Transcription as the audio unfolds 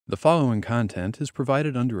The following content is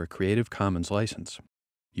provided under a Creative Commons license.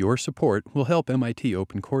 Your support will help MIT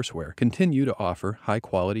OpenCourseware continue to offer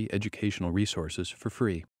high-quality educational resources for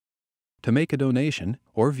free. To make a donation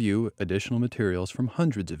or view additional materials from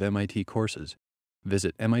hundreds of MIT courses,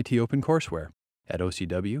 visit MIT OpenCourseware at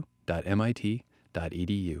ocw.mit.edu.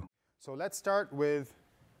 So let's start with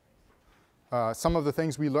some of the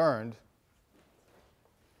things we learned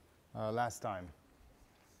last time.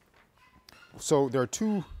 So there are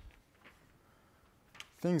two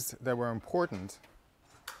things that were important.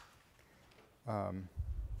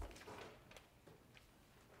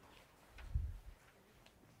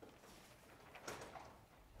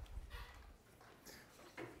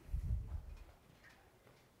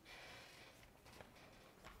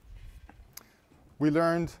 We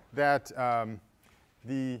learned that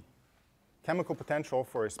the chemical potential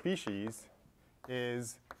for a species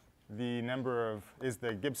is the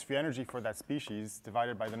Gibbs free energy for that species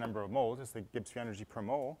divided by the number of moles. It's the Gibbs free energy per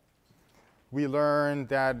mole. We learned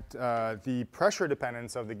that the pressure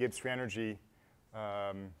dependence of the Gibbs free energy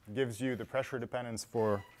gives you the pressure dependence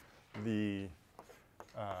for the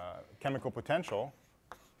chemical potential,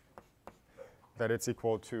 that it's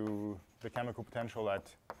equal to the chemical potential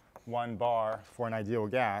at 1 bar for an ideal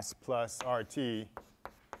gas plus RT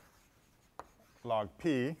log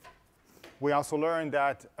P. We also learned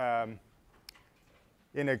that a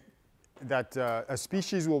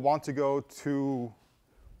species will want to go to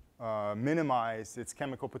minimize its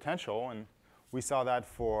chemical potential, and we saw that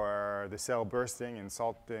for the cell bursting in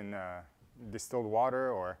distilled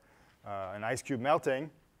water, or an ice cube melting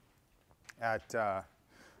at a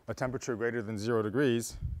temperature greater than 0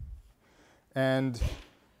 degrees. And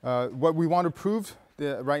what we want to prove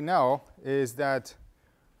right now is that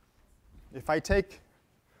if I take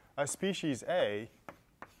a species A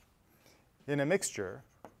in a mixture,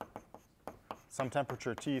 some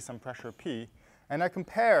temperature T, some pressure P, and I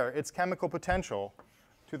compare its chemical potential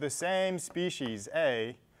to the same species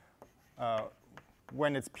A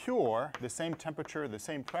when it's pure, the same temperature, the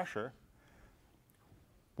same pressure,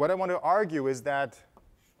 what I want to argue is that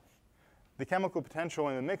the chemical potential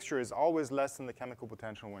in the mixture is always less than the chemical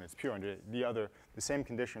potential when it's pure under the same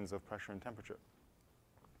conditions of pressure and temperature.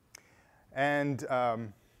 And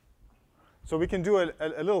so we can do a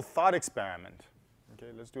little thought experiment. Okay,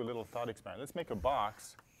 let's do a little thought experiment. Let's make a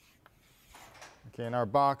box. Okay, in our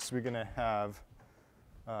box, we're going to have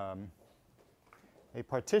a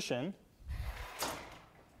partition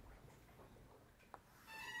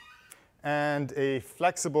and a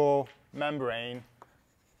flexible membrane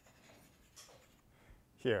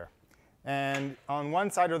here. And on one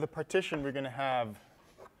side of the partition, we're going to have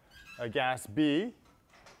a gas B,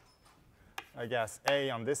 a gas A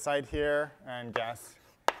on this side here, and gas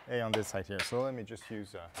A on this side here. So let me just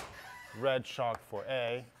use red chalk for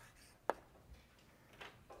A.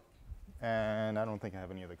 And I don't think I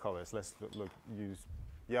have any other colors. Let's use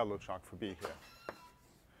yellow chalk for B here.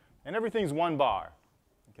 And everything's 1 bar.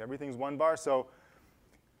 Okay, everything's 1 bar. So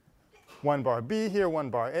 1 bar B here, 1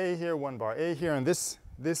 bar A here, 1 bar A here. And this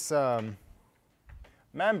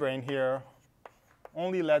membrane here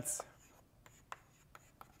only lets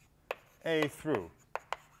A through.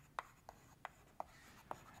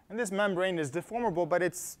 And this membrane is deformable, but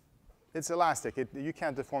it's elastic. You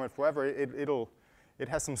can't deform it forever. It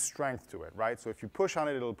has some strength to it, right? So if you push on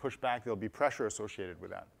it, it'll push back. There'll be pressure associated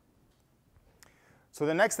with that. So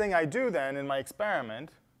the next thing I do then in my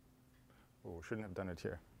experiment, shouldn't have done it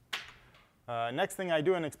here. Next thing I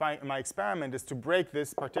do in my experiment is to break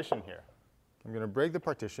this partition here. I'm going to break the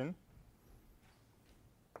partition.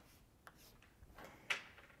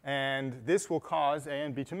 And this will cause A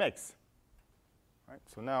and B to mix. Right?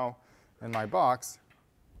 So now in my box,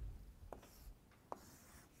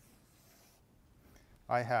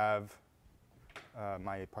 I have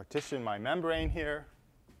my partition, my membrane here.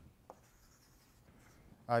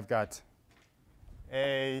 I've got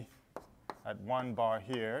A at 1 bar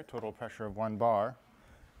here, total pressure of 1 bar.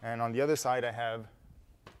 And on the other side, I have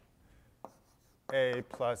A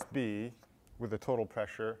plus B with a total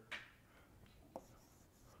pressure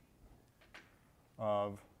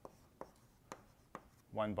of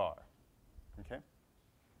 1 bar. Okay?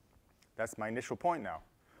 That's my initial point now.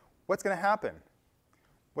 What's going to happen?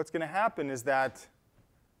 What's going to happen is that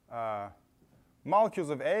molecules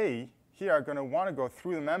of A here are going to want to go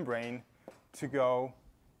through the membrane to go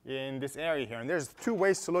in this area here. And there's 2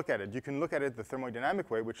 ways to look at it. You can look at it the thermodynamic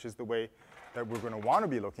way, which is the way that we're going to want to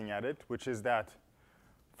be looking at it, which is that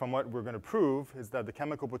from what we're going to prove is that the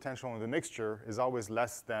chemical potential in the mixture is always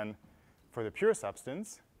less than for the pure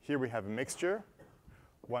substance. Here we have a mixture,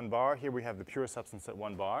 1 bar. Here we have the pure substance at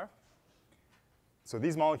 1 bar. So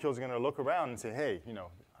these molecules are going to look around and say, hey, you know,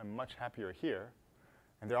 I'm much happier here.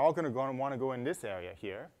 And they're all going to want to go in this area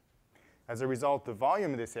here. As a result, the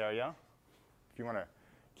volume of this area, if you want to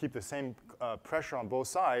keep the same pressure on both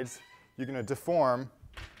sides, you're going to deform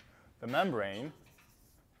the membrane.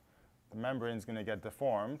 The membrane is going to get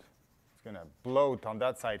deformed. It's going to bloat on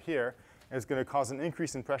that side here. And it's going to cause an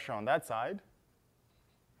increase in pressure on that side.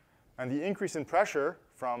 And the increase in pressure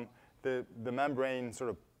from the membrane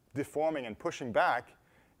sort of deforming and pushing back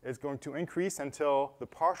is going to increase until the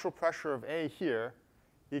partial pressure of A here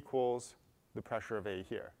equals the pressure of A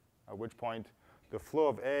here, at which point the flow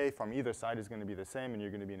of A from either side is going to be the same, and you're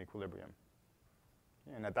going to be in equilibrium.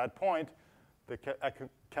 And at that point, the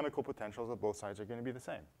chemical potentials of both sides are going to be the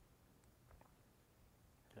same.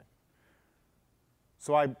 Okay.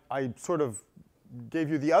 So I sort of gave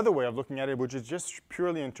you the other way of looking at it, which is just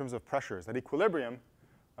purely in terms of pressures. At equilibrium,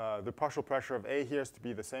 the partial pressure of A here is to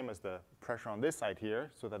be the same as the pressure on this side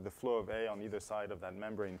here, so that the flow of A on either side of that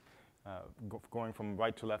membrane going from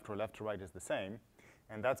right to left or left to right is the same.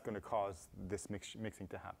 And that's going to cause this mixing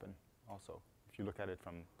to happen also, if you look at it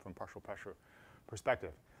from partial pressure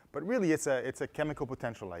perspective. But really, it's a chemical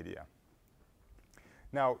potential idea.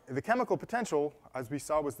 Now, the chemical potential, as we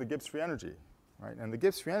saw, was the Gibbs free energy, right? And the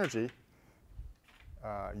Gibbs free energy,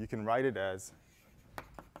 you can write it as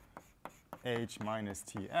H minus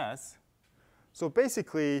Ts. So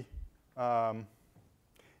basically, in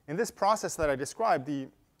this process that I described, the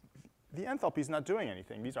enthalpy is not doing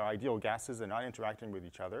anything. These are ideal gases. They're not interacting with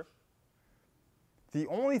each other. The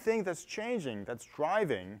only thing that's changing, that's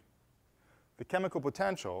driving the chemical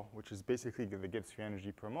potential, which is basically the Gibbs free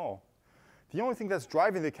energy per mole, the only thing that's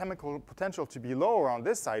driving the chemical potential to be lower on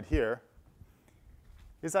this side here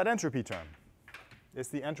is that entropy term. It's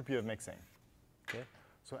the entropy of mixing. Okay?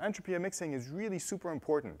 So entropy of mixing is really super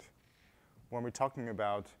important when we're talking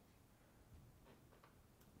about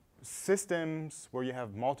systems where you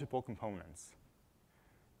have multiple components.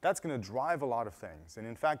 That's going to drive a lot of things. And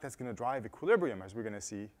in fact, that's going to drive equilibrium, as we're going to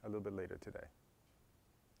see a little bit later today.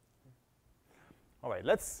 All right,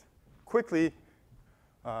 let's quickly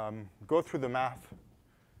go through the math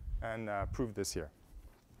and prove this here.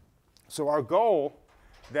 So our goal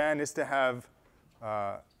then is to have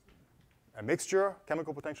a mixture,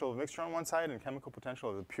 chemical potential of a mixture on one side, and chemical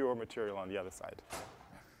potential of the pure material on the other side.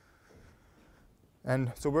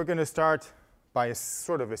 And so we're going to start by a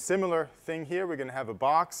sort of a similar thing here. We're going to have a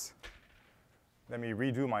box. Let me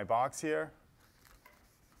redo my box here.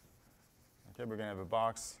 Okay, we're going to have a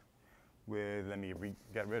box with, let me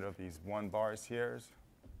get rid of these 1 bars here.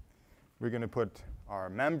 We're going to put our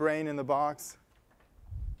membrane in the box.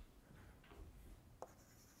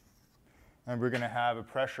 And we're going to have a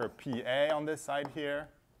pressure PA on this side here.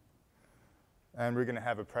 And we're going to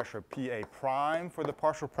have a pressure PA prime for the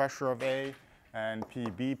partial pressure of A, and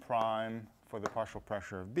PB prime for the partial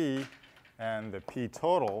pressure of B. And the P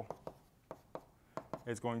total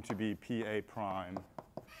is going to be PA prime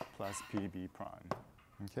plus PB prime.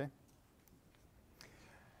 Okay?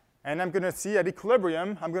 And I'm going to see at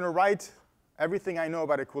equilibrium, I'm going to write everything I know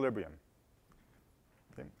about equilibrium.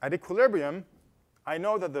 Okay. At equilibrium, I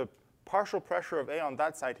know that the partial pressure of A on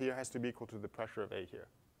that side here has to be equal to the pressure of A here.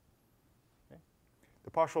 Okay.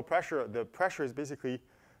 The partial pressure, the pressure is basically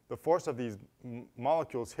the force of these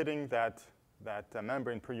molecules hitting that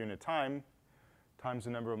membrane per unit time times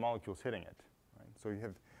the number of molecules hitting it. Right? So you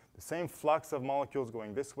have the same flux of molecules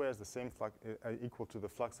going this way as the same flux equal to the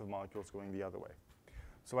flux of molecules going the other way.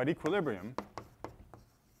 So at equilibrium,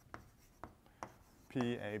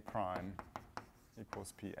 PA prime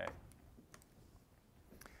equals PA.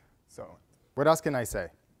 So what else can I say?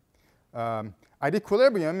 At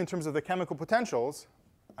equilibrium, in terms of the chemical potentials,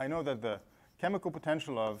 I know that the chemical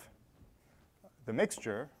potential of the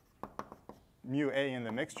mixture, mu A in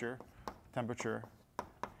the mixture, temperature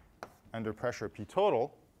under pressure P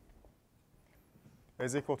total,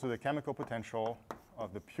 is equal to the chemical potential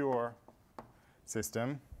of the pure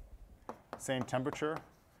system, same temperature,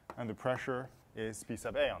 and the pressure is P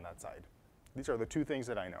sub A on that side. These are the two things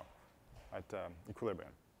that I know at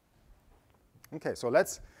equilibrium. Okay, so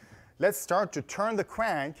let's start to turn the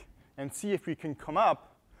crank and see if we can come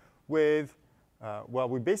up with, well,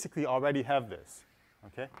 we basically already have this.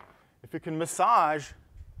 Okay? If we can massage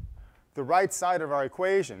the right side of our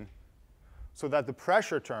equation so that the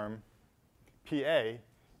pressure term, PA,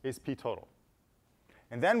 is P total.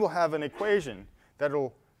 And then we'll have an equation that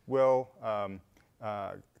will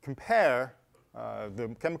compare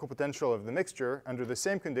the chemical potential of the mixture under the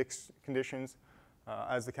same conditions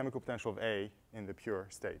as the chemical potential of A in the pure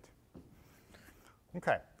state.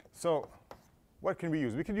 Okay, so what can we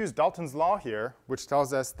use? We can use Dalton's law here, which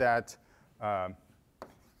tells us that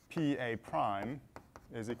PA prime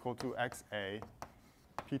is equal to XA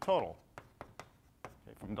P total,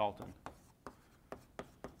 okay, from Dalton.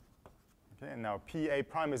 Okay, and now PA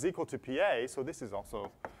prime is equal to PA, so this is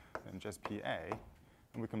also then just PA.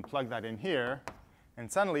 And we can plug that in here,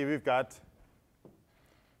 and suddenly we've got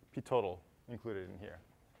P total included in here.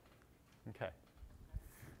 Okay.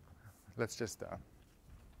 Let's just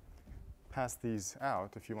pass these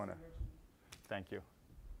out if you want to. Thank you.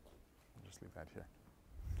 I'll just leave that here.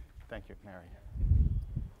 Thank you, Mary.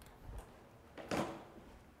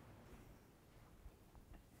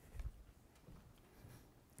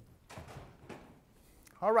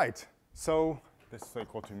 All right. So this is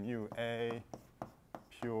equal to mu A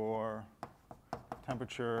pure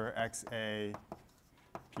temperature XA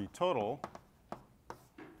P total.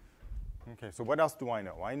 Okay, so what else do I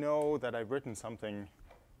know? I know that I've written something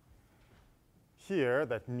here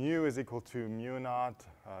that mu is equal to mu naught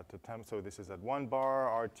to temp. So this is at 1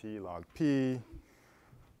 bar RT log P.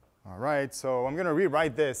 All right, so I'm going to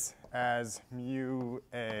rewrite this as mu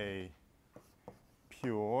A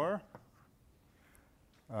pure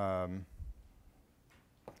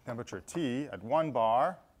temperature T at 1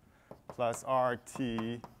 bar plus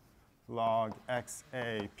RT log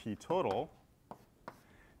XA P total.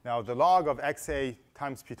 Now, the log of XA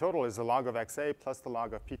times P total is the log of XA plus the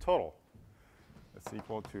log of P total. That's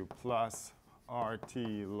equal to plus RT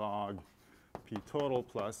log P total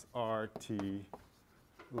plus RT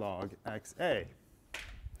log XA.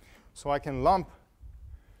 So I can lump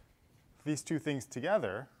these two things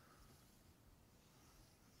together.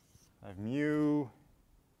 I have mu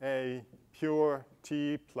A pure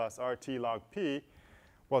T plus RT log P.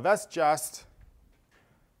 Well, that's just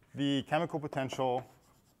the chemical potential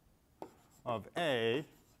of A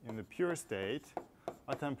in the pure state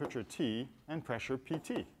at temperature T and pressure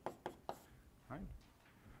PT. Right?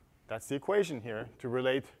 That's the equation here to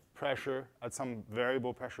relate pressure at some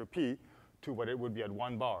variable pressure P to what it would be at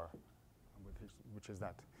 1 bar, which is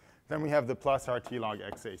that. Then we have the plus RT log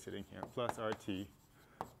XA sitting here, plus RT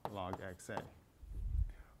log XA.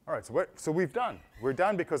 All right, so we've done. We're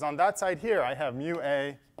done because on that side here, I have mu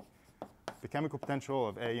A, the chemical potential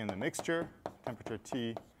of A in the mixture, temperature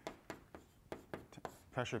T,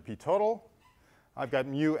 pressure P total. I've got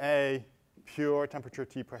mu A pure temperature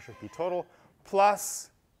T pressure P total plus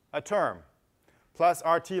a term, plus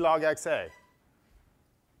RT log XA.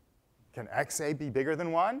 Can XA be bigger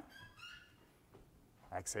than 1?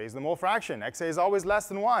 XA is the mole fraction. XA is always less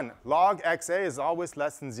than 1. Log XA is always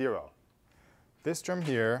less than 0. This term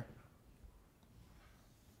here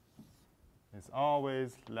is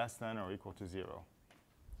always less than or equal to 0.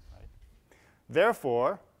 Right?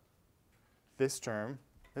 Therefore, this term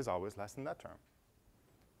is always less than that term.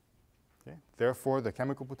 Okay? Therefore, the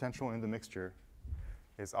chemical potential in the mixture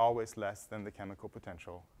is always less than the chemical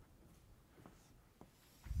potential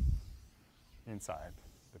inside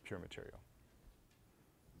the pure material.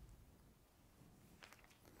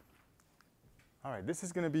 All right, this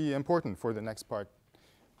is going to be important for the next part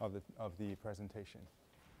of the presentation.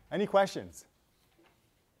 Any questions?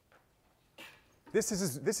 This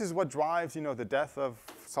is what drives, the death of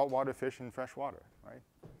saltwater fish in fresh water, right?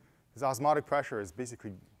 This osmotic pressure is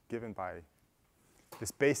basically given by this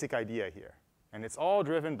basic idea here. And it's all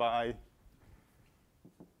driven by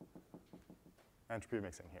entropy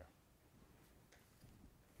mixing here.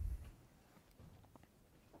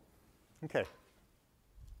 OK.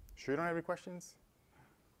 Sure you don't have any questions?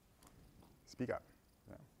 Speak up.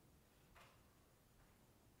 Yeah.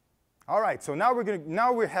 All right, so now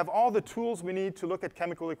we have all the tools we need to look at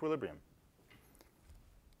chemical equilibrium.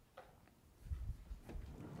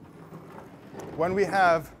 When we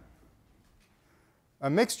have a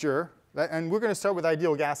mixture, and we're going to start with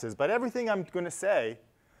ideal gases, but everything I'm going to say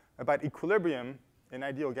about equilibrium in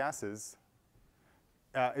ideal gases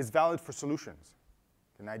is valid for solutions.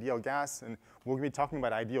 An ideal gas, and we're going to be talking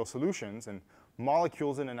about ideal solutions, and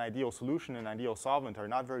molecules in an ideal solution and ideal solvent are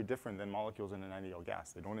not very different than molecules in an ideal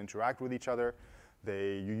gas. They don't interact with each other.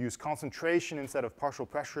 You use concentration instead of partial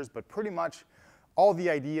pressures, but pretty much all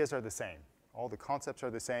the ideas are the same. All the concepts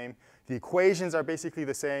are the same. The equations are basically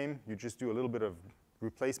the same. You just do a little bit of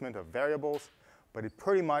replacement of variables, but it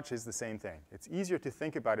pretty much is the same thing. It's easier to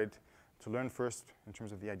think about it, to learn first in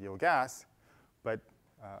terms of the ideal gas, but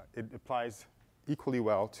it applies equally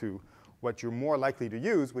well to what you're more likely to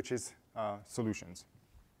use, which is solutions.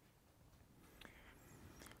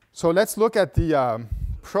 So let's look at the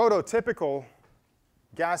prototypical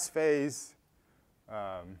gas phase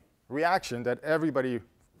reaction that everybody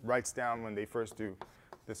writes down when they first do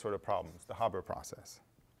this sort of problems, the Haber process.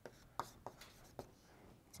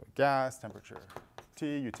 So gas, temperature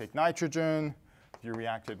T, you take nitrogen, you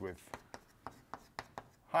react it with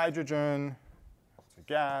hydrogen, it's a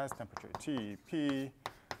gas, temperature T, P,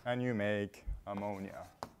 and you make ammonia,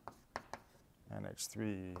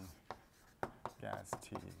 NH3, gas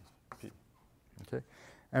T, P. Okay,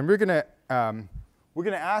 and we're gonna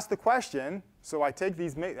ask the question. So I take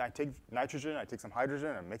nitrogen, I take some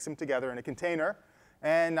hydrogen, and mix them together in a container,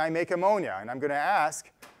 and I make ammonia. And I'm going to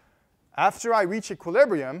ask, after I reach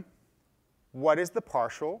equilibrium, what is the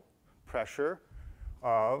partial pressure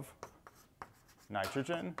of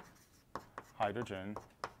nitrogen, hydrogen,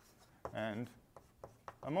 and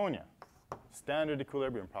ammonia? Standard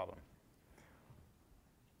equilibrium problem.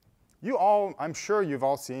 I'm sure you've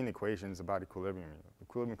all seen equations about equilibrium.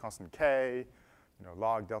 Equilibrium constant K,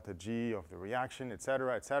 log delta G of the reaction, et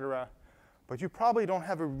cetera, but you probably don't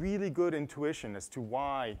have a really good intuition as to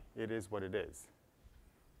why it is what it is.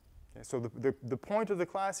 Okay, so the point of the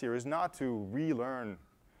class here is not to relearn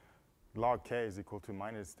log K is equal to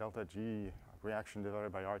minus delta G reaction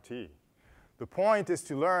divided by RT. The point is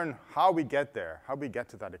to learn how we get there, how we get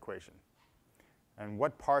to that equation, and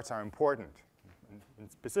what parts are important,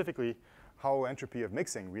 and specifically how entropy of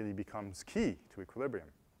mixing really becomes key to equilibrium.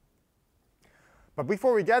 But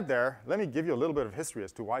before we get there, let me give you a little bit of history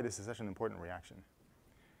as to why this is such an important reaction.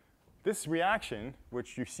 This reaction,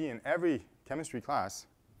 which you see in every chemistry class,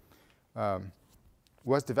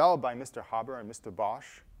 was developed by Mr. Haber and Mr.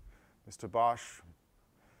 Bosch. Mr. Bosch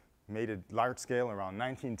made it large scale around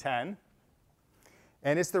 1910.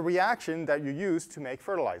 And it's the reaction that you use to make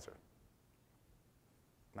fertilizer.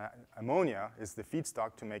 Ammonia is the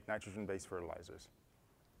feedstock to make nitrogen-based fertilizers.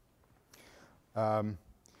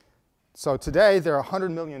 So today, there are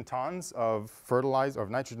 100 million tons of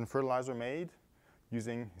nitrogen fertilizer made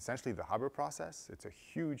using essentially the Haber process. It's a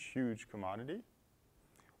huge, huge commodity.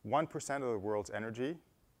 1% of the world's energy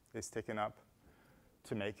is taken up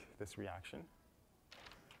to make this reaction.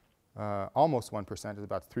 Almost 1%, is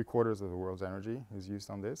about 3/4 of the world's energy is used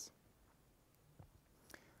on this.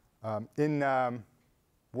 In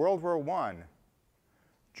World War I,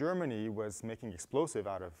 Germany was making explosive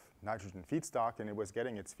out of nitrogen feedstock, and it was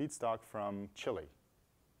getting its feedstock from Chile,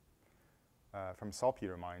 from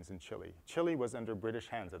saltpeter mines in Chile. Chile was under British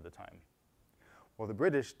hands at the time. Well, the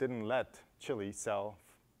British didn't let Chile sell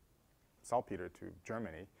saltpeter to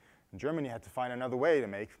Germany, and Germany had to find another way to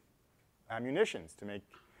make ammunitions,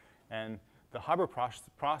 and the Haber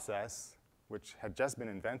process, which had just been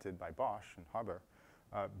invented by Bosch and Haber,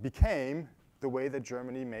 became the way that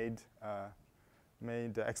Germany made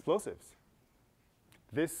explosives.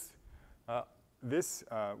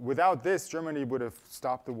 Without this, Germany would have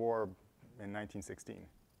stopped the war in 1916,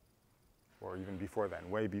 or even before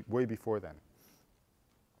then, way before then.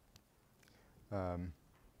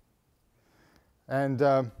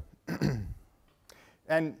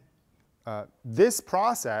 This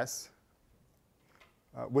process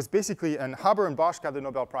was basically, and Haber and Bosch got the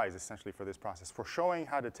Nobel Prize essentially for this process, for showing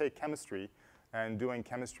how to take chemistry and doing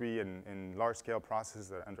chemistry in large-scale processes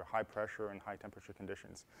that are under high pressure and high temperature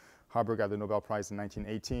conditions. Haber got the Nobel Prize in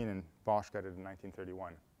 1918, and Bosch got it in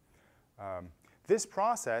 1931. This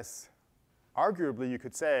process, arguably, you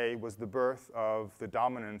could say, was the birth of the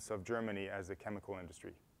dominance of Germany as a chemical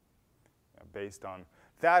industry, based on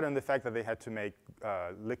that and the fact that they had to make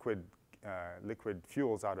liquid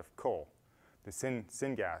fuels out of coal. The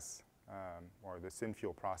syngas, or the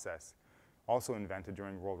synfuel process, also invented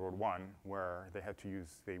during World War I, where they had to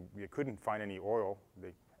use, they couldn't find any oil,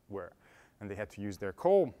 and they had to use their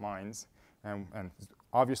coal mines. And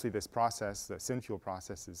obviously this process, the synfuel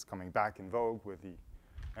process, is coming back in vogue with the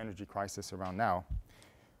energy crisis around now.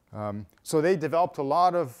 So they developed a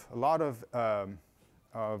lot of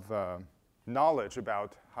knowledge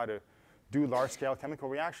about how to do large-scale chemical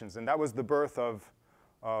reactions, and that was the birth or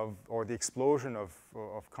the explosion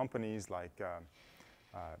of companies like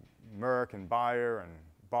Merck and Bayer and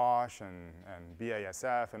Bosch and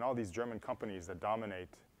BASF and all these German companies that dominate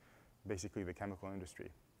basically the chemical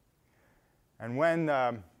industry. And when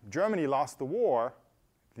Germany lost the war,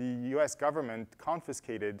 the US government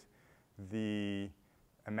confiscated the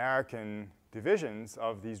American divisions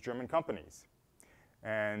of these German companies.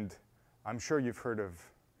 And I'm sure you've heard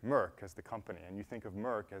of Merck as the company, and you think of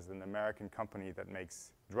Merck as an American company that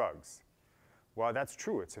makes drugs. Well, that's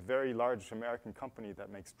true. It's a very large American company that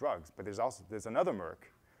makes drugs, but there's another Merck,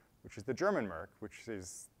 which is the German Merck, which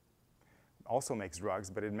also makes drugs,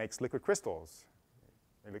 but it makes liquid crystals.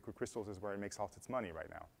 And liquid crystals is where it makes all its money right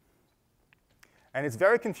now. And it's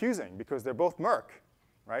very confusing because they're both Merck,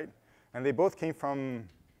 right? And they both came from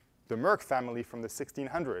the Merck family from the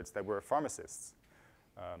 1600s that were pharmacists.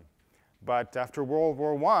 But after World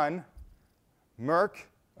War I, Merck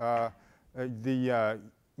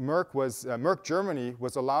Merck Germany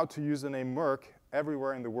was allowed to use the name Merck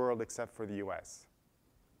everywhere in the world except for the US.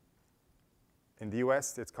 In the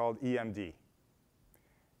US, it's called EMD.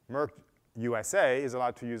 Merck USA is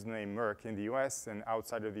allowed to use the name Merck in the US, and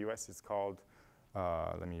outside of the US, it's called,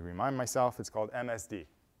 let me remind myself, it's called MSD.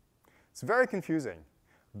 It's very confusing.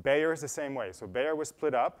 Bayer is the same way. So Bayer was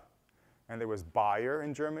split up, and there was Bayer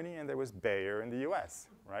in Germany, and there was Bayer in the US,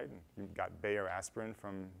 right? And you got Bayer aspirin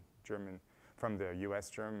from the US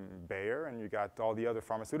German Bayer, and you got all the other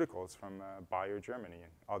pharmaceuticals from Bayer Germany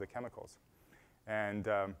and all the chemicals. And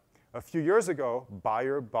a few years ago,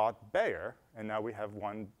 Bayer bought Bayer, and now we have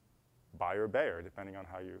one Bayer, depending on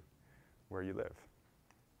where you live.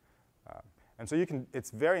 And so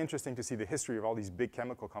it's very interesting to see the history of all these big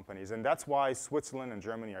chemical companies, and that's why Switzerland and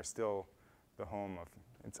Germany are still the home of,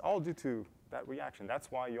 it's all due to that reaction.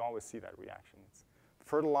 That's why you always see that reaction. It's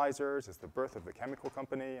fertilizers, it's the birth of the chemical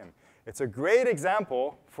company, and it's a great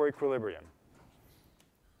example for equilibrium.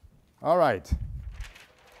 All right.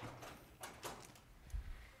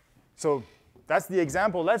 So that's the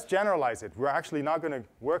example. Let's generalize it. We're actually not going to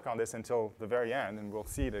work on this until the very end, and we'll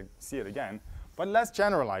see it again. But let's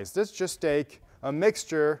generalize. Let's just take a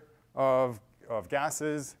mixture of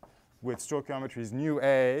gases with stoichiometries nu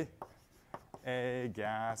A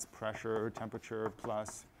gas, pressure, temperature,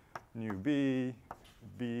 plus nu B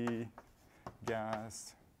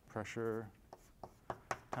gas, pressure,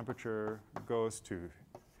 temperature goes to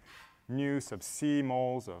nu sub C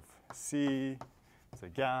moles of C. It's a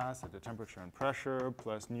gas at the temperature and pressure,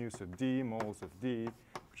 plus nu sub D moles of D,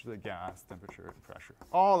 which is a gas, temperature, and pressure.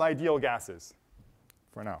 All ideal gases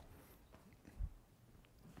for now.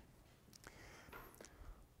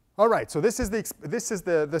 All right, so this is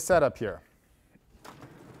the setup here.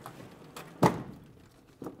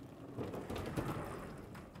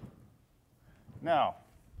 Now,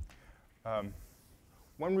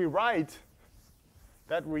 when we write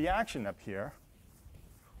that reaction up here,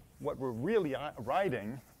 what we're really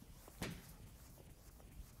writing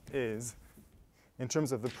is, in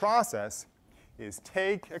terms of the process, is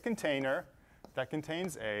take a container that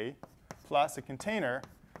contains A plus a container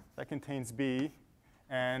that contains B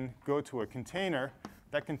and go to a container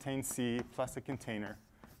that contains C plus a container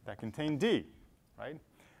that contains D, right?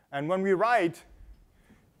 And when we write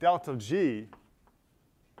delta G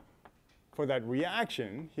for that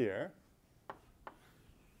reaction here,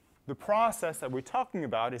 the process that we're talking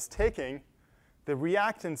about is taking the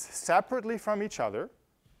reactants separately from each other.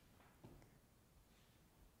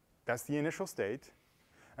 That's the initial state.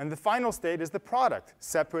 And the final state is the product,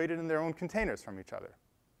 separated in their own containers from each other.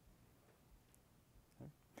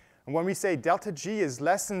 And when we say delta G is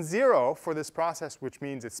less than 0 for this process, which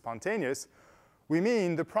means it's spontaneous, we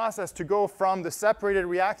mean the process to go from the separated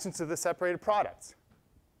reactions to the separated products.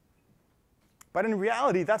 But in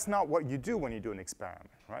reality, that's not what you do when you do an experiment,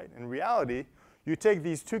 right? In reality, you take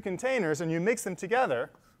these two containers and you mix them together,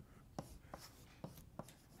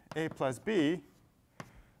 A plus B,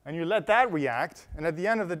 and you let that react. And at the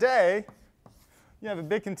end of the day, you have a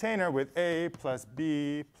big container with A plus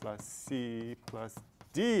B plus C plus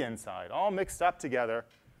D inside, all mixed up together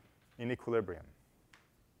in equilibrium.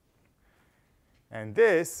 And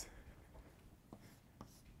this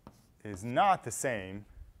is not the same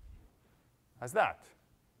as that.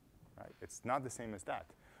 Right? It's not the same as that.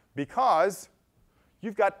 Because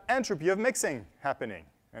you've got entropy of mixing happening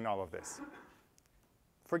in all of this.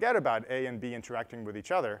 Forget about A and B interacting with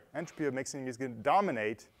each other. Entropy of mixing is going to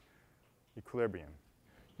dominate equilibrium.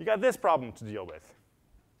 You got this problem to deal with.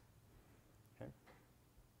 Okay.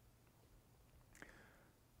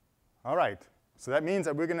 All right. So that means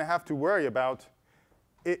that we're going to have to worry about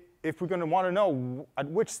if we're going to want to know at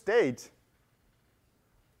which state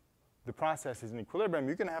the process is in equilibrium,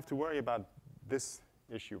 you're going to have to worry about this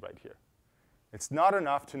issue right here. It's not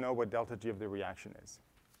enough to know what delta G of the reaction is.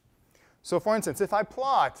 So for instance, if I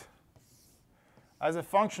plot as a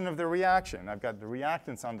function of the reaction, I've got the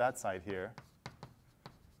reactants on that side here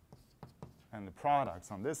and the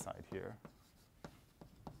products on this side here,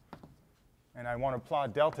 and I want to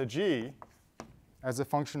plot delta G as a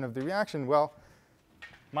function of the reaction, well,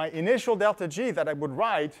 my initial delta G that I would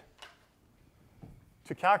write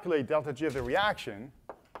to calculate delta G of the reaction,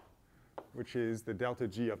 which is the delta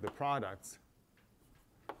G of the products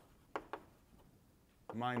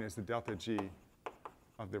minus the delta G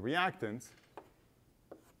of the reactants.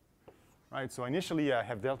 Right, so initially I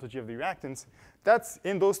have delta G of the reactants. That's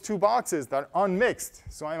in those two boxes that are unmixed.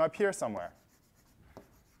 So I'm up here somewhere.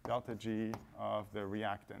 Delta G of the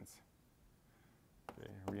reactants. Okay,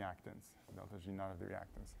 reactants. Delta G not of the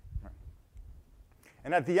reactants. Right.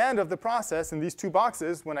 And at the end of the process, in these two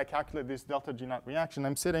boxes, when I calculate this delta G naught reaction,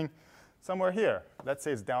 I'm sitting somewhere here. Let's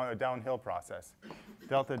say it's a downhill process.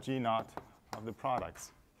 Delta G naught of the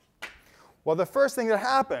products. Well, the first thing that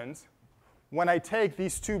happens when I take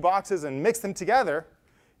these two boxes and mix them together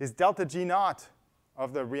is delta G naught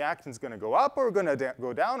of the reactants going to go up or going to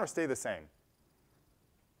go down or stay the same?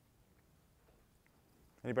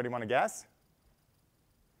 Anybody want to guess?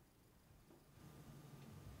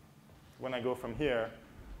 When I go from here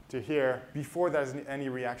to here before there's any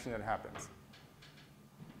reaction that happens.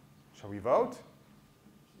 Shall we vote?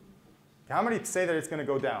 How many say that it's going to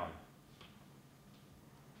go down?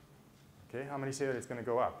 Okay, how many say that it's going to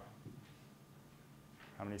go up?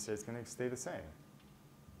 How many say it's going to stay the same?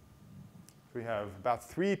 We have about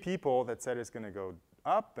 3 people that said it's going to go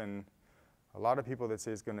up, and a lot of people that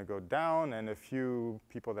say it's going to go down, and a few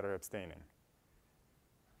people that are abstaining.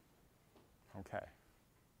 Okay.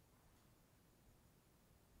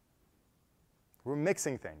 We're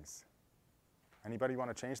mixing things. Anybody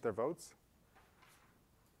want to change their votes?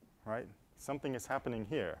 Right? Something is happening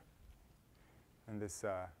here in this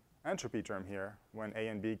entropy term here when A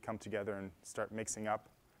and B come together and start mixing up.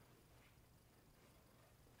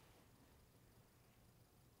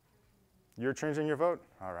 You're changing your vote?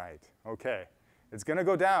 All right. OK. It's going to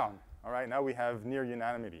go down. All right. Now we have near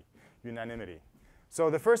unanimity. So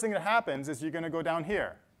the first thing that happens is you're going to go down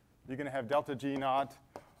here. You're going to have delta G naught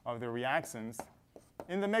of the reactants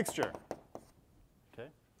in the mixture. Okay.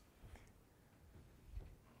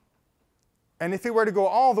 And if it were to go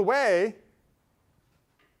all the way,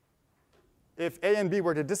 if A and B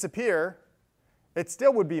were to disappear, it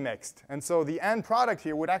still would be mixed. And so the end product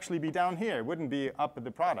here would actually be down here. It wouldn't be up at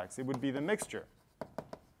the products. It would be the mixture.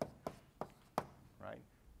 Right?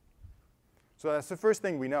 So that's the first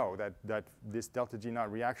thing we know, that this delta G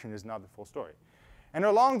naught reaction is not the full story. And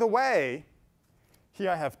along the way, here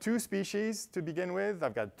I have 2 species to begin with.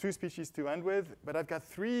 I've got 2 species to end with. But I've got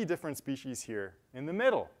 3 different species here in the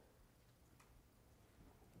middle.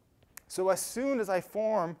 So as soon as I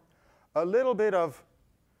form a little bit of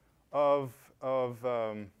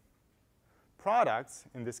products,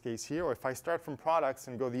 in this case here, or if I start from products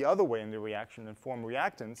and go the other way in the reaction and form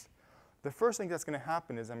reactants, the first thing that's going to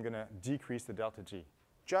happen is I'm going to decrease the delta G,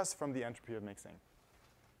 just from the entropy of mixing.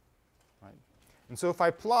 Right? And so if I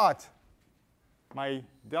plot my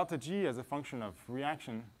delta G as a function of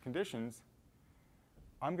reaction conditions,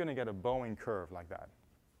 I'm going to get a bowing curve like that.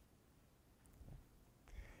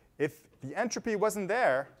 If the entropy wasn't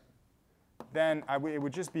there, then it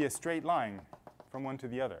would just be a straight line from one to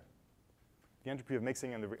the other. The entropy of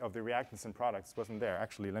mixing and of the reactants and products wasn't there.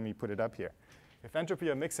 Actually, let me put it up here. If entropy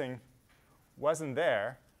of mixing wasn't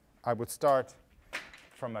there, I would start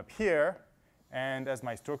from up here. And as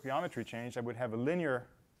my stoichiometry changed, I would have a linear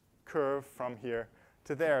curve from here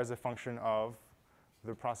to there as a function of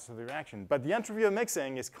the process of the reaction. But the entropy of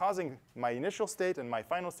mixing is causing my initial state and my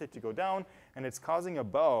final state to go down. And it's causing a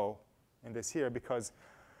bow in this here because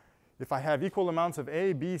if I have equal amounts of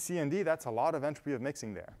A, B, C, and D, that's a lot of entropy of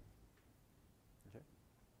mixing there. Okay?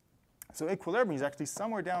 So equilibrium is actually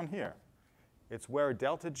somewhere down here. It's where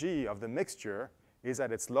delta G of the mixture is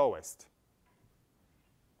at its lowest.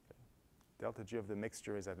 Okay. Delta G of the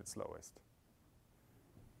mixture is at its lowest.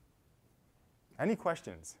 Any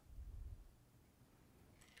questions?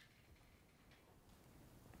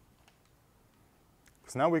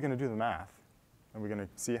 So now we're going to do the math, and we're going to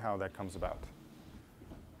see how that comes about.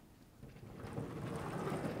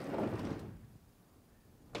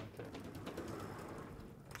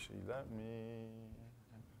 Let me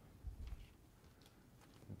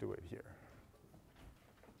do it here.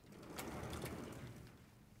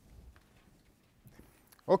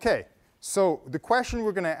 OK, so the question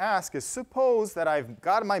we're going to ask is, suppose that I've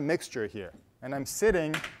got my mixture here, and I'm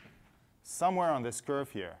sitting somewhere on this curve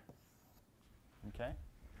here. OK,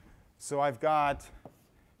 so I've got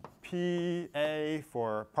PA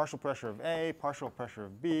for partial pressure of A, partial pressure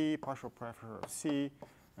of B, partial pressure of C,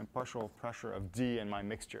 and partial pressure of D in my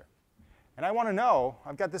mixture. And I want to know,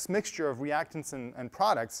 I've got this mixture of reactants and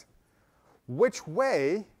products, which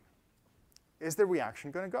way is the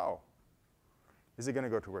reaction going to go? Is it going to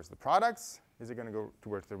go towards the products? Is it going to go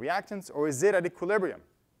towards the reactants? Or is it at equilibrium?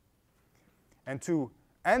 And to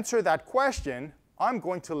answer that question, I'm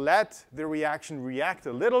going to let the reaction react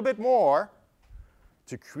a little bit more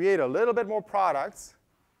to create a little bit more products,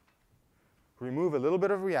 remove a little bit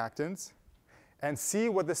of reactants, and see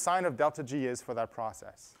what the sign of delta G is for that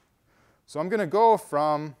process. So I'm going to go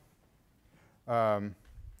from A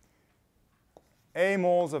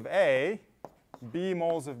moles of A, B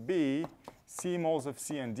moles of B, C moles of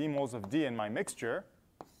C, and D moles of D in my mixture,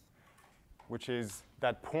 which is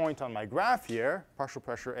that point on my graph here, partial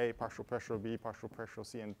pressure A, partial pressure B, partial pressure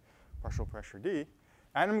C, and partial pressure D.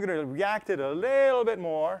 And I'm going to react it a little bit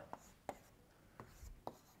more.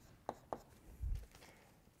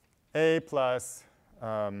 A plus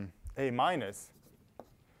A minus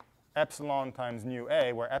epsilon times mu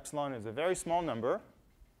A, where epsilon is a very small number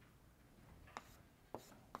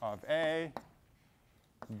of A,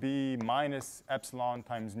 B minus epsilon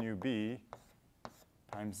times mu B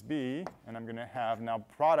times B. And I'm going to have now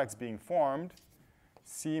products being formed,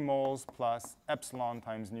 C moles plus epsilon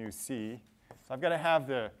times mu C. So I've got to have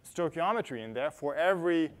the stoichiometry in there. For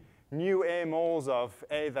every mu A moles of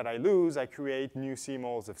A that I lose, I create mu C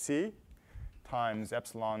moles of C times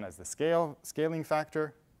epsilon as the scaling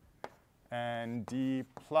factor, and D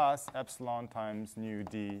plus epsilon times mu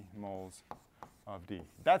D moles of D.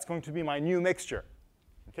 That's going to be my new mixture.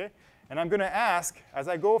 Okay? And I'm going to ask, as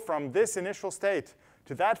I go from this initial state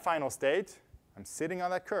to that final state, I'm sitting on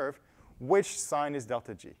that curve, which sign is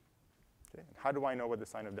delta G? Okay? How do I know what the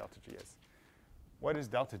sign of delta G is? What is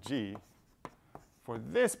delta G for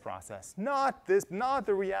this process? Not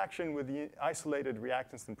the reaction with the isolated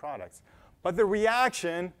reactants and products, but the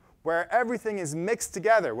reaction where everything is mixed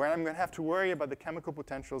together, where I'm going to have to worry about the chemical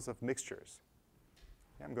potentials of mixtures.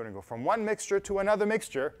 Okay? I'm going to go from one mixture to another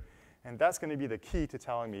mixture, and that's going to be the key to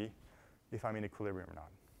telling me if I'm in equilibrium or not.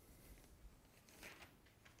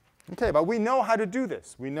 OK, but we know how to do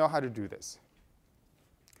this. We know how to do this.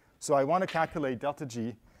 So I want to calculate delta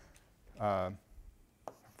G for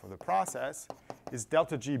the process. Is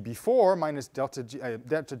delta G before minus delta G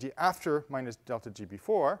after minus delta G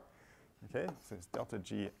before. OK, so it's delta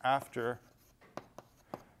G after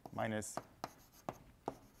minus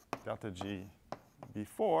delta G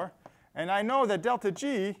before. And I know that delta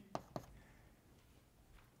G,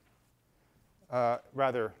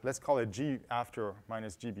 rather, let's call it G after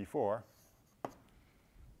minus G before.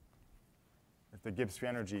 It's the Gibbs free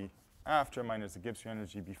energy after minus the Gibbs free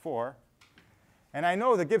energy before. And I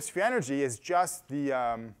know the Gibbs free energy is just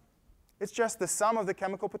the, it's just the sum of the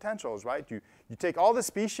chemical potentials, right? You take all the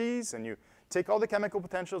species and you take all the chemical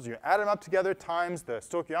potentials, you add them up together times the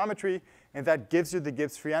stoichiometry, and that gives you the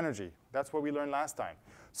Gibbs free energy. That's what we learned last time.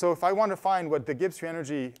 So if I want to find what the Gibbs free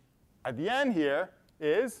energy at the end here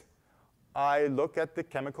is, I look at the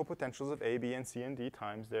chemical potentials of A, B, and C, and D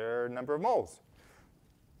times their number of moles.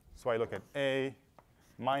 So I look at A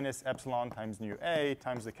minus epsilon times nu A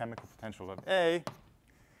times the chemical potential of A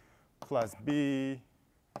plus B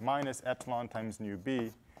minus epsilon times nu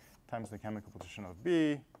B times the chemical potential of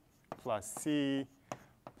B plus C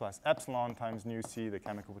plus epsilon times nu C, the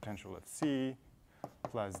chemical potential of C,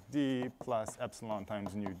 plus D plus epsilon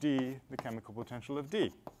times nu D, the chemical potential of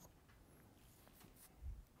D.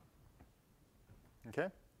 Okay?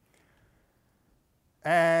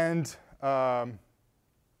 And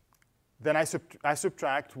then I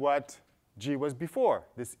subtract what G was before,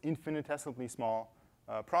 this infinitesimally small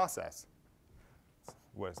process. It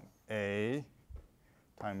was A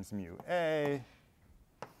times mu A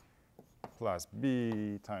plus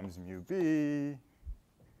B times mu B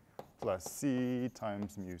plus C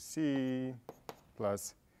times mu C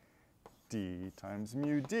plus D times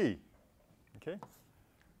mu D. Okay?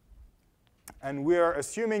 And we're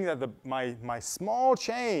assuming that my small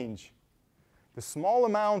change, the small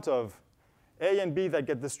amount of A and B that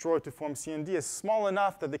get destroyed to form C and D is small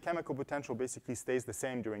enough that the chemical potential basically stays the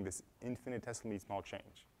same during this infinitesimally small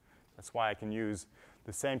change. That's why I can use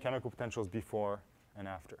the same chemical potentials before and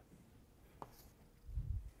after.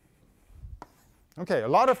 OK, a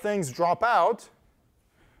lot of things drop out.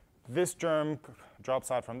 This term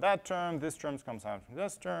drops out from that term. This term comes out from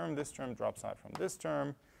this term. This term drops out from this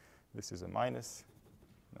term. This is a minus.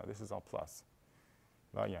 No, this is all plus.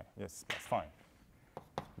 Well, yeah, yes, that's fine.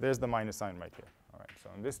 There's the minus sign right here. All right, so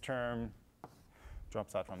this term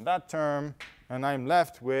drops out from that term. And I'm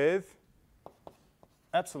left with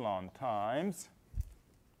epsilon times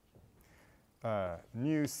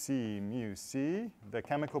mu C, the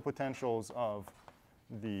chemical potentials of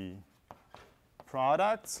the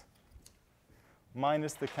products,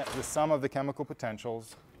 minus the sum of the chemical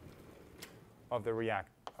potentials of the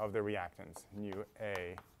reactants,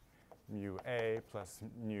 mu A plus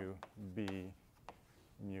mu B,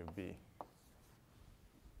 mu B.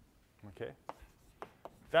 Okay?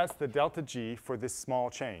 That's the delta G for this small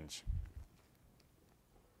change.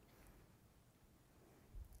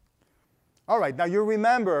 All right, now you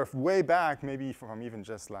remember way back, maybe from even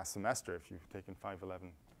just last semester, if you've taken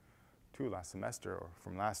 511-2 last semester, or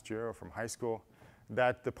from last year, or from high school,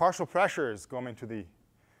 that the partial pressures go into the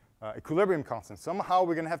equilibrium constant. Somehow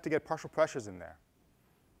we're going to have to get partial pressures in there.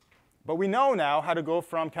 But we know now how to go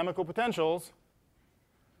from chemical potentials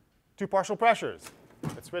two partial pressures.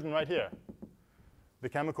 It's written right here. The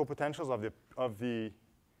chemical potentials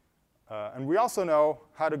and we also know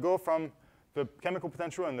how to go from the chemical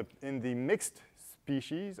potential in the mixed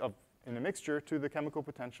species in a mixture to the chemical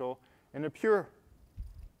potential in a pure,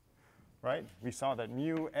 right? We saw that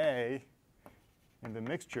mu A in the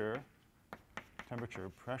mixture temperature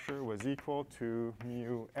pressure was equal to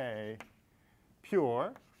mu A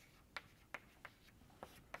pure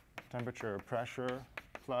temperature pressure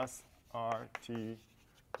plus RT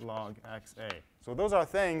log XA. So those are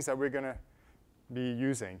things that we're going to be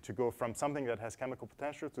using to go from something that has chemical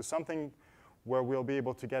potential to something where we'll be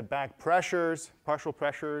able to get back pressures, partial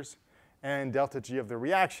pressures, and delta G of the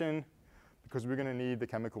reaction, because we're going to need the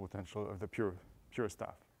chemical potential of the pure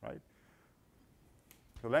stuff, right?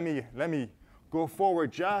 So let me go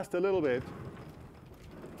forward just a little bit.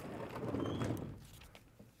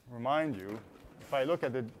 Remind you, if I look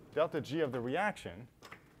at the delta G of the reaction,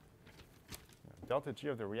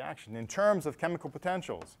 in terms of chemical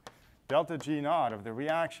potentials, delta G naught of the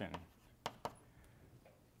reaction,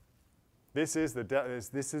 this is the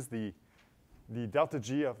delta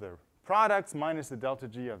G of the products minus the delta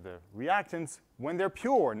G of the reactants when they're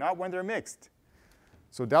pure, not when they're mixed.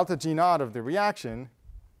 So delta G naught of the reaction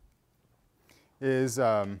is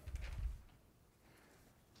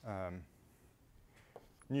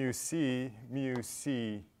mu C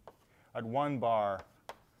at 1 bar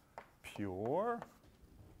pure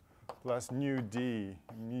plus mu D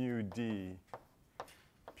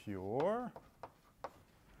pure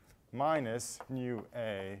minus mu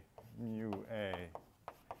A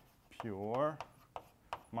pure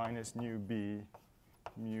minus mu B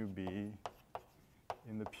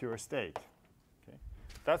in the pure state. Okay?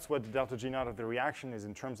 That's what the delta G naught of the reaction is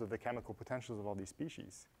in terms of the chemical potentials of all these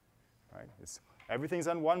species. Right? Everything's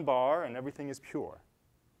on 1 bar and everything is pure.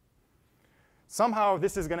 Somehow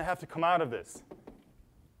this is going to have to come out of this.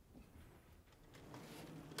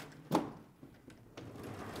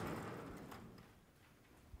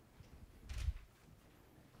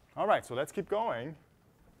 All right, so let's keep going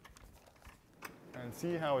and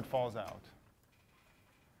see how it falls out.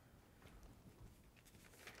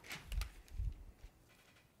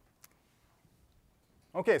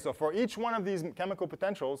 OK, so for each one of these chemical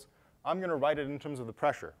potentials, I'm going to write it in terms of the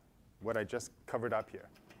pressure, what I just covered up here.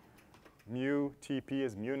 Mu Tp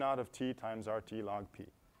is mu naught of T times RT log P.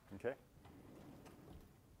 Okay?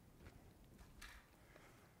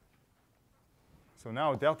 So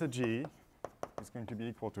now delta G is going to be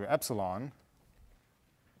equal to epsilon.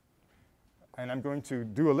 And I'm going to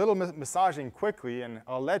do a little massaging quickly, and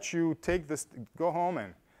I'll let you take this, go home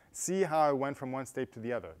and see how I went from one state to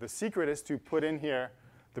the other. The secret is to put in here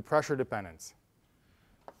the pressure dependence.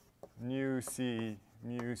 Mu C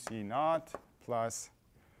naught plus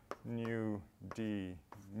mu D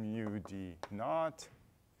naught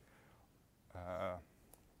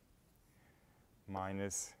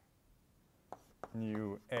minus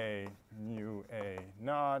mu A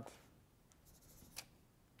naught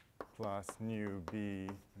plus mu B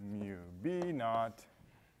naught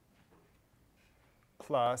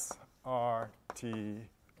plus RT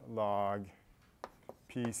log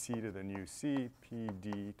PC to the nu C,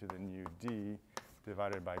 PD to the nu D,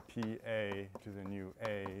 divided by PA to the nu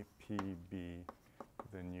A, PB to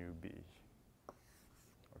the nu B.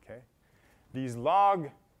 Okay? These log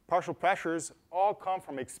partial pressures all come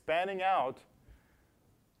from expanding out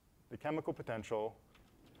the chemical potential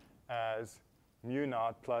as mu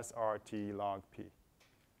naught plus RT log P.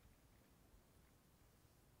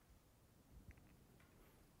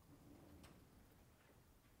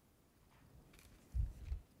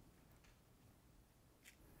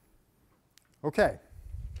 Okay.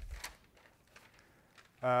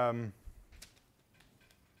 And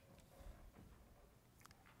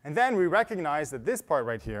then we recognize that this part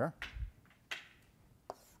right here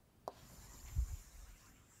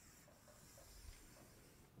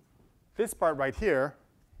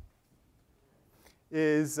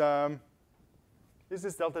is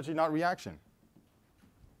this delta G naught reaction.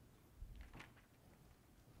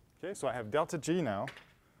 Okay, so I have delta G now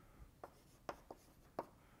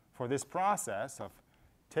for this process of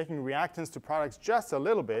taking reactants to products just a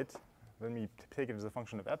little bit. Let me take it as a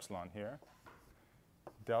function of epsilon here.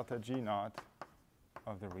 Delta G naught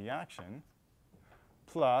of the reaction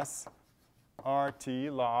plus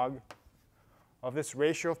RT log of this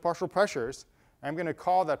ratio of partial pressures. I'm going to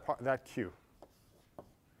call that Q.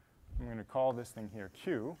 I'm going to call this thing here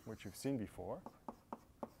Q, which you've seen before,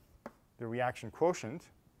 the reaction quotient.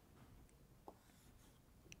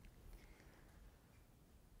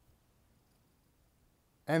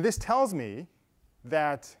 And this tells me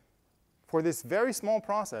that for this very small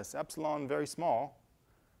process, epsilon very small,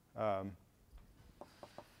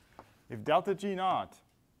 if delta G naught,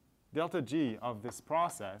 delta G of this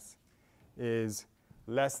process is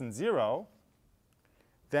less than 0,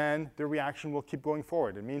 then the reaction will keep going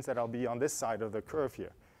forward. It means that I'll be on this side of the curve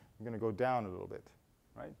here. I'm going to go down a little bit,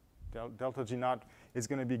 right? Delta G naught is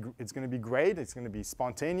going to be great. It's going to be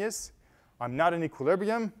spontaneous. I'm not in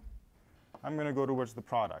equilibrium. I'm going to go towards the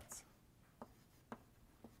products.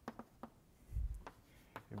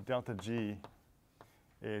 If delta G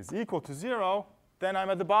is equal to 0, then I'm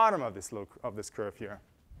at the bottom of this curve here.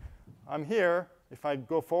 I'm here. If I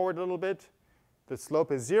go forward a little bit, the slope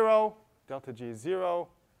is 0. Delta G is 0.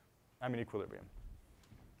 I'm in equilibrium.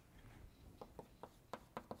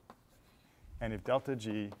 And if delta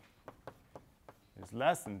G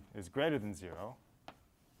is greater than 0,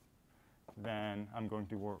 then I'm going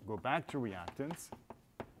to go back to reactants.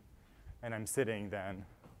 And I'm sitting then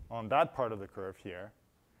on that part of the curve here.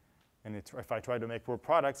 And if I try to make more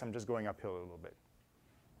products, I'm just going uphill a little bit.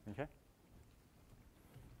 OK?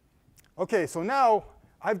 OK, so now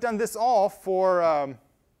I've done this all for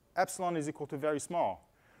epsilon is equal to very small.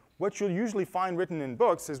 What you'll usually find written in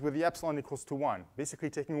books is with the epsilon equals to 1, basically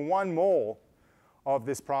taking 1 mole of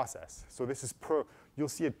this process. So this is you'll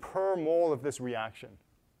see it per mole of this reaction.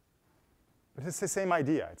 But it's the same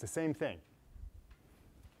idea. It's the same thing.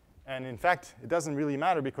 And in fact, it doesn't really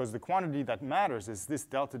matter because the quantity that matters is this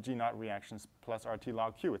delta G naught reactions plus RT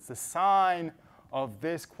log Q. It's the sign of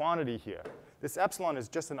this quantity here. This epsilon is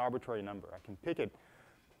just an arbitrary number. I can pick it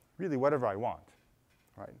really whatever I want.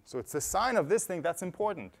 Right? So it's the sign of this thing that's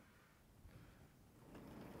important.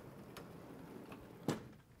 So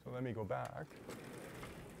let me go back.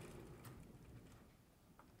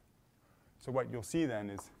 So what you'll see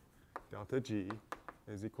then is delta G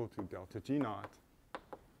is equal to delta G naught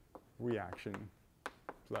reaction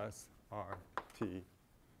plus RT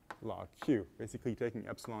log Q, basically taking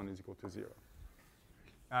epsilon is equal to 0,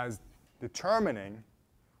 as determining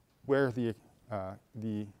where the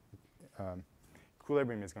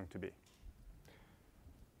equilibrium is going to be.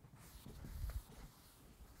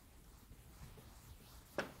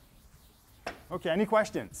 OK, any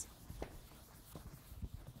questions?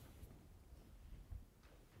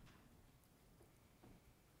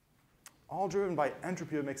 All driven by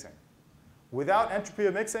entropy of mixing. Without entropy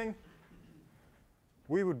of mixing,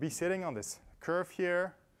 we would be sitting on this curve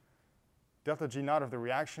here. Delta G naught of the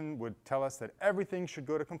reaction would tell us that everything should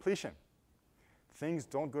go to completion. Things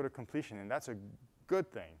don't go to completion, and that's a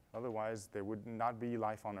good thing. Otherwise, there would not be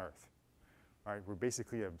life on Earth. Right? We're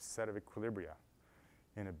basically a set of equilibria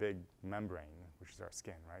in a big membrane, which is our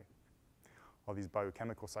skin. Right? All these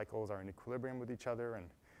biochemical cycles are in equilibrium with each other, and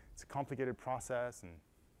it's a complicated process, and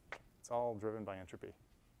it's all driven by entropy,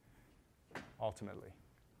 ultimately.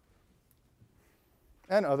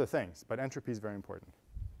 And other things, but entropy is very important.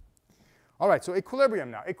 All right, so equilibrium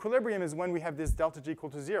now. Equilibrium is when we have this delta G equal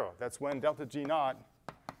to 0. That's when delta G naught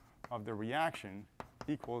of the reaction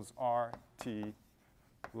equals RT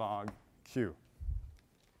log Q.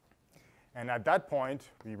 And at that point,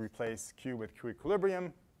 we replace Q with Q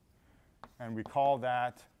equilibrium, and we call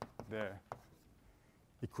that the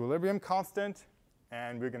equilibrium constant.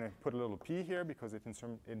 And we're going to put a little p here because it's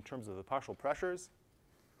in terms of the partial pressures.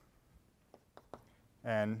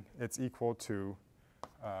 And it's equal to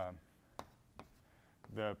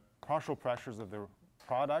the partial pressures of the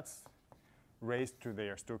products raised to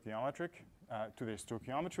their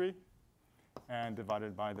stoichiometry, and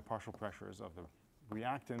divided by the partial pressures of the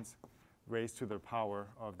reactants raised to the power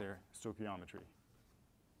of their stoichiometry.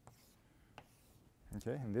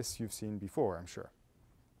 Okay, and this you've seen before, I'm sure,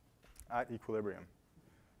 at equilibrium.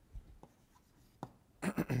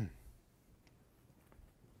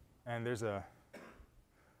 And there's a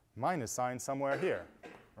minus sign somewhere here,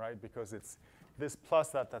 right? Because it's this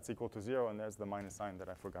plus that's equal to 0, and there's the minus sign that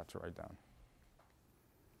I forgot to write down.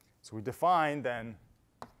 So we define then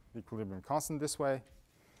the equilibrium constant this way.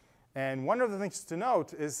 And one of the things to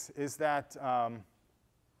note is that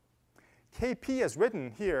Kp as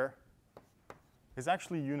written here is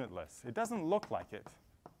actually unitless. It doesn't look like it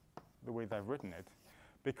the way that I've written it,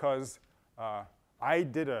 because I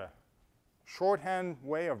did a shorthand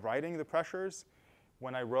way of writing the pressures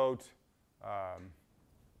when I wrote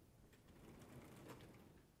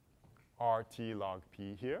RT log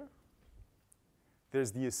P here.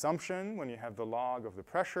 There's the assumption when you have the log of the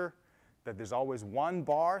pressure that there's always one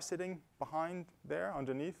bar sitting behind there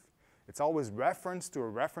underneath. It's always referenced to a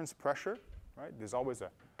reference pressure, right? There's always a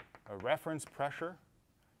reference pressure,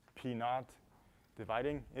 P naught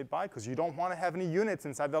dividing it by, because you don't want to have any units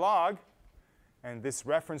inside the log. And this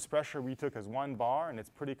reference pressure we took as 1 bar, and it's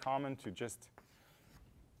pretty common to just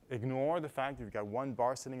ignore the fact that you've got 1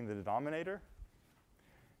 bar sitting in the denominator.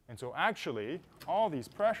 And so actually, all these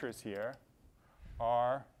pressures here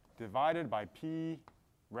are divided by P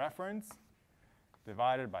reference,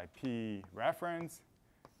 divided by P reference,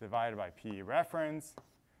 divided by P reference,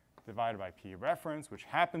 divided by P reference, which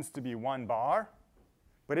happens to be 1 bar.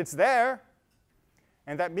 But it's there.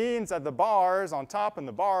 And that means that the bars on top and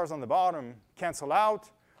the bars on the bottom cancel out,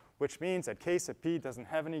 which means that K sub P doesn't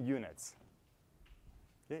have any units.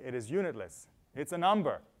 Okay? It is unitless. It's a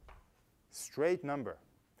number, straight number.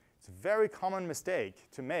 It's a very common mistake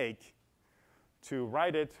to make, to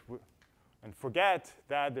write it and forget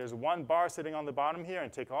that there's 1 bar sitting on the bottom here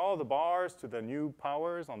and take all the bars to the new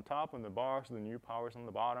powers on top and the bars to the new powers on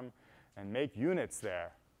the bottom and make units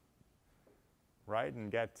there, right?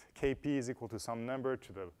 And get Kp is equal to some number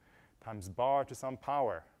to the times bar to some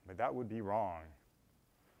power. But that would be wrong.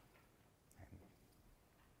 And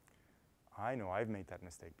I know I've made that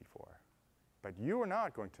mistake before. But you are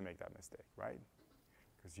not going to make that mistake, right?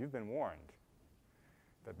 Because you've been warned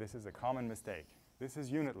that this is a common mistake. This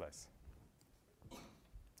is unitless.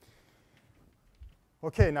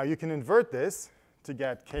 OK, now you can invert this to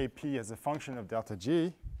get Kp as a function of delta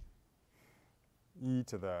G, e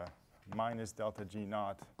to the minus delta G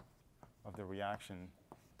naught of the reaction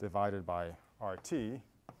divided by RT.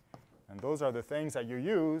 And those are the things that you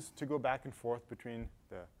use to go back and forth between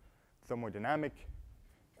the thermodynamic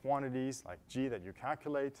quantities, like G that you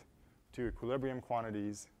calculate, to equilibrium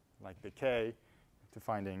quantities, like the K, to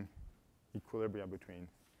finding equilibria between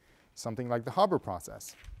something like the Haber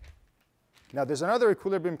process. Now, there's another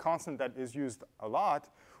equilibrium constant that is used a lot,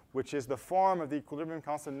 which is the form of the equilibrium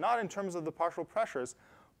constant, not in terms of the partial pressures,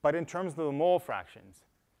 but in terms of the mole fractions.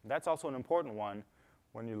 That's also an important one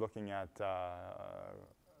when you're looking at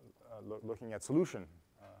solution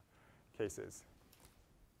cases.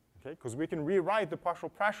 Okay? Because we can rewrite the partial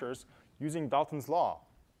pressures using Dalton's law.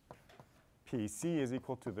 Pc is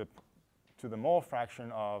equal to the mole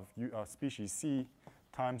fraction of species C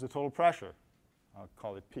times the total pressure. I'll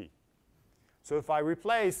call it P. So if I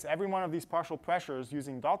replace every one of these partial pressures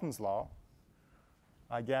using Dalton's law,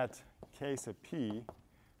 I get K sub P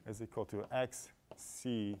is equal to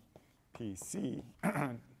xc Pc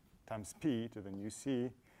times P to the nu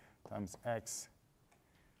C times x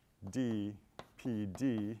d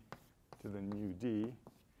Pd to the nu D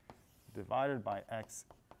divided by x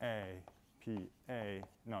A PA,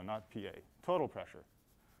 no, not PA, total pressure.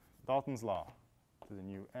 Dalton's law to the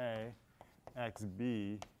nu A,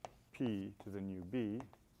 xb P to the nu B.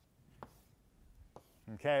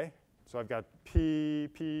 OK, so I've got P,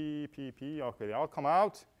 P, P, P. OK, they all come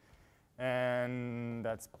out. And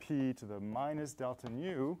that's P to the minus delta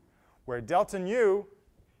nu, where delta nu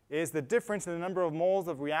is the difference in the number of moles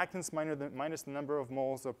of reactants minus the number of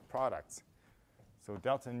moles of products. So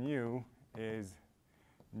delta nu is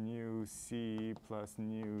nu C plus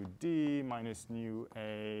nu D minus nu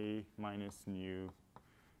A minus nu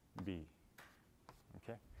B.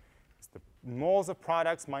 Okay? It's the moles of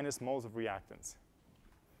products minus moles of reactants.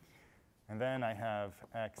 And then I have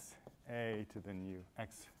XA to the nu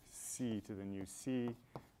XC to the nu C,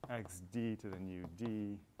 XD to the nu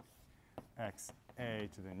D,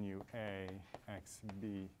 XA to the nu A,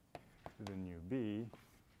 XB to the nu B.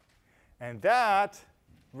 And that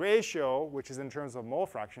ratio, which is in terms of mole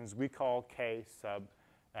fractions, we call K sub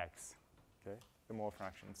X, okay, the mole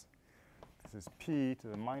fractions. This is P to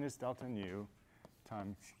the minus delta nu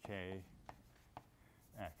times K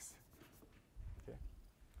X. Okay.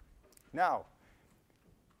 Now,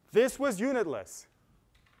 this was unitless.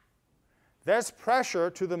 There's pressure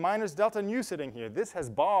to the minus delta nu sitting here. This has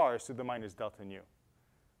bars to the minus delta nu.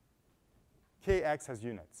 Kx has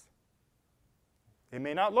units. It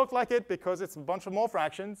may not look like it because it's a bunch of mole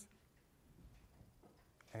fractions.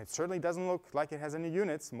 And it certainly doesn't look like it has any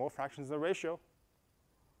units. Mole fractions is a ratio.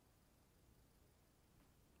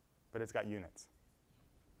 But it's got units.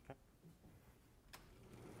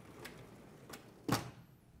 Okay?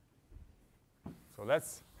 So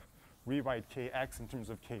let's rewrite Kx in terms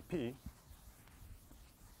of Kp.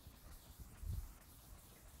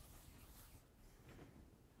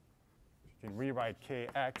 You can rewrite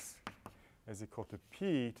Kx is equal to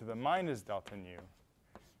P to the minus delta nu,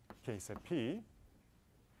 K sub P.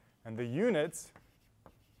 And the units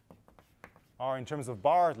are, in terms of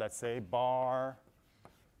bars, let's say, bar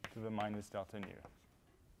to the minus delta nu.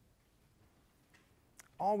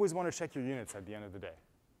 Always want to check your units at the end of the day.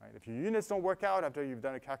 Right? If your units don't work out after you've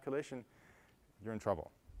done a calculation, you're in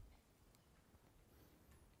trouble.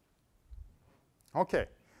 OK,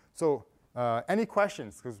 so Any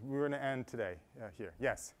questions? Because we're going to end today here.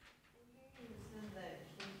 Yes?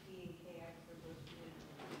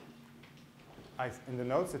 In the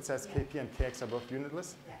notes, it says Kp and Kx are both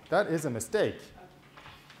unitless. Yeah. That is a mistake.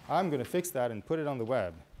 Okay. I'm going to fix that and put it on the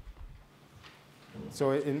web. So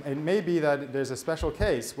it may be that there's a special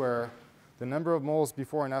case where the number of moles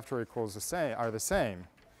before and after equals are the same.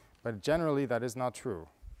 But generally, that is not true.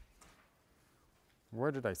 Where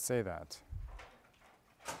did I say that?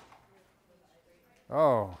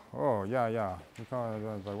 Oh, yeah. We call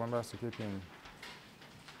it by 1 bar to Kp and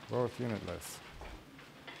both unitless.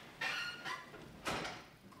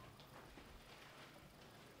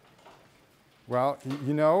 Well,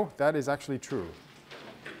 you know, that is actually true.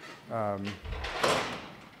 Blah,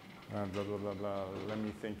 blah, blah, blah. Let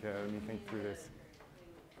me think through this.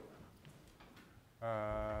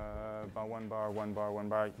 About 1 bar, 1 bar, 1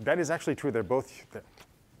 bar. That is actually true. They're both.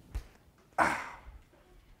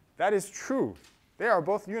 That is true. They are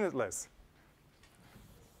both unitless.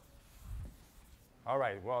 All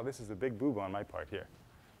right. Well, this is a big boo-boo on my part here.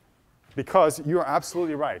 Because you are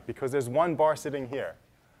absolutely right. Because there's 1 bar sitting here.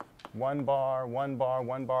 1 bar, 1 bar,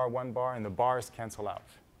 1 bar, 1 bar, and the bars cancel out.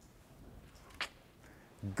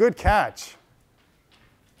 Good catch.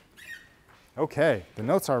 OK, the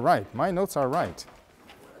notes are right. My notes are right.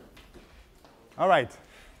 All right.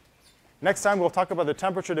 Next time, we'll talk about the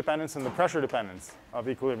temperature dependence and the pressure dependence of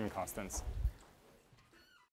equilibrium constants.